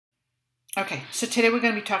Okay, so today we're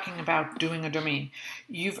going to be talking about doing a domain.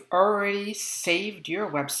 You've already saved your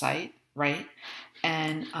website, right?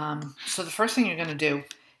 And so the first thing you're going to do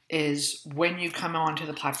is when you come onto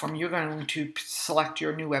the platform, you're going to select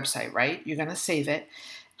your new website, right? You're going to save it.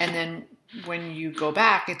 And then when you go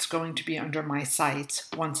back, it's going to be under My Sites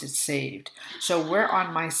once it's saved. So we're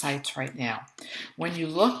on My Sites right now. When you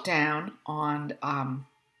look down on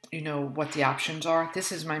what the options are.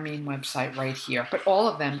 This is my main website right here, but all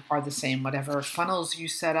of them are the same. Whatever funnels you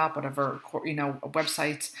set up, whatever,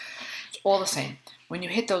 websites, it's all the same. When you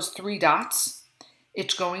hit those three dots,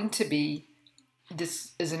 it's going to be,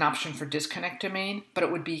 this is an option for disconnect domain, but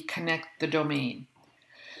it would be connect the domain.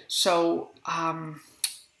 So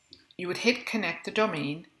you would hit connect the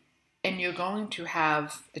domain and you're going to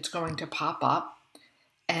have, it's going to pop up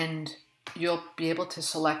and you'll be able to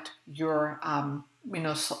select your,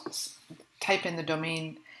 type in the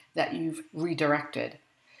domain that you've redirected.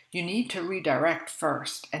 You need to redirect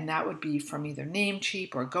first, and that would be from either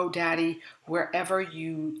Namecheap or GoDaddy, wherever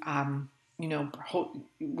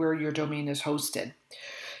where your domain is hosted.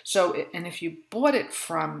 So, and if you bought it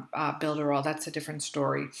from Builderall, that's a different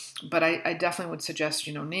story. But I definitely would suggest,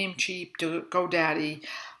 Namecheap, GoDaddy.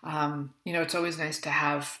 It's always nice to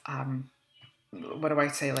have, what do I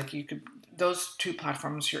say? Like those two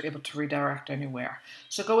platforms, you're able to redirect anywhere.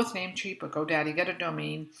 So go with Namecheap or GoDaddy, get a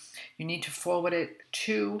domain. You need to forward it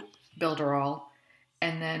to Builderall.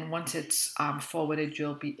 And then once it's forwarded,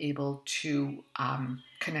 you'll be able to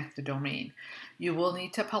connect the domain. You will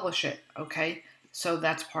need to publish it, okay? So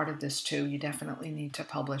that's part of this too. You definitely need to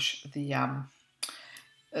publish the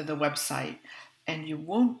website. And you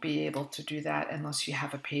won't be able to do that unless you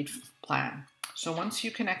have a paid plan. So once you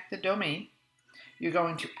connect the domain, you're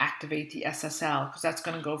going to activate the SSL because that's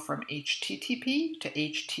going to go from HTTP to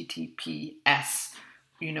HTTPS,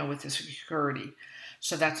 with the security.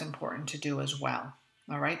 So that's important to do as well.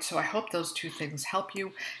 All right, so I hope those two things help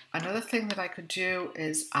you. Another thing that I could do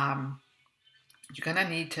is you're going to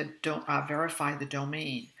need to verify the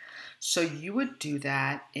domain. So you would do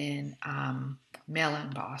that in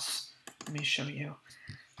Mailing Boss. Let me show you.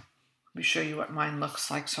 Let me show you what mine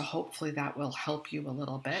looks like, so hopefully that will help you a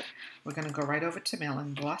little bit. We're going to go right over to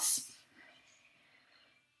Mailing Boss.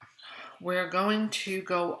 We're going to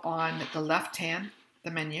go on the left hand,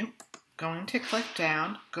 the menu, going to click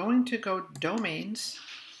down, going to go Domains,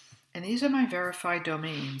 and these are my verified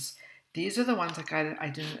domains. These are the ones like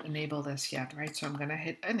I didn't enable this yet, right? So I'm going to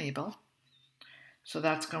hit Enable. So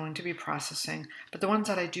that's going to be processing. But the ones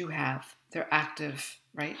that I do have, they're active,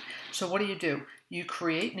 right? So what do? You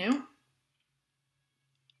create new.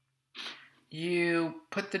 You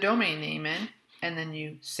put the domain name in, and then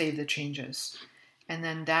you save the changes. And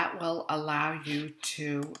then that will allow you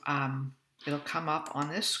to, it'll come up on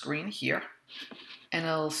this screen here, and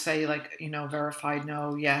it'll say verified,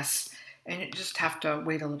 no, yes, and you just have to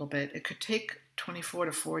wait a little bit. It could take 24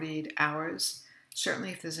 to 48 hours. Certainly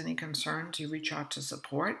if there's any concerns, you reach out to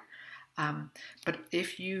support. But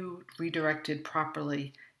if you redirected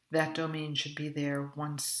properly, that domain should be there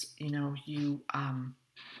once,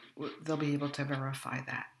 they'll be able to verify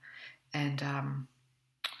that. And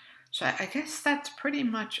so I guess that's pretty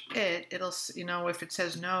much it. It'll, if it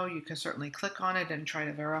says no, you can certainly click on it and try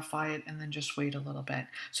to verify it and then just wait a little bit.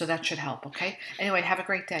 So that should help, okay? Anyway, have a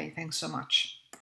great day. Thanks so much.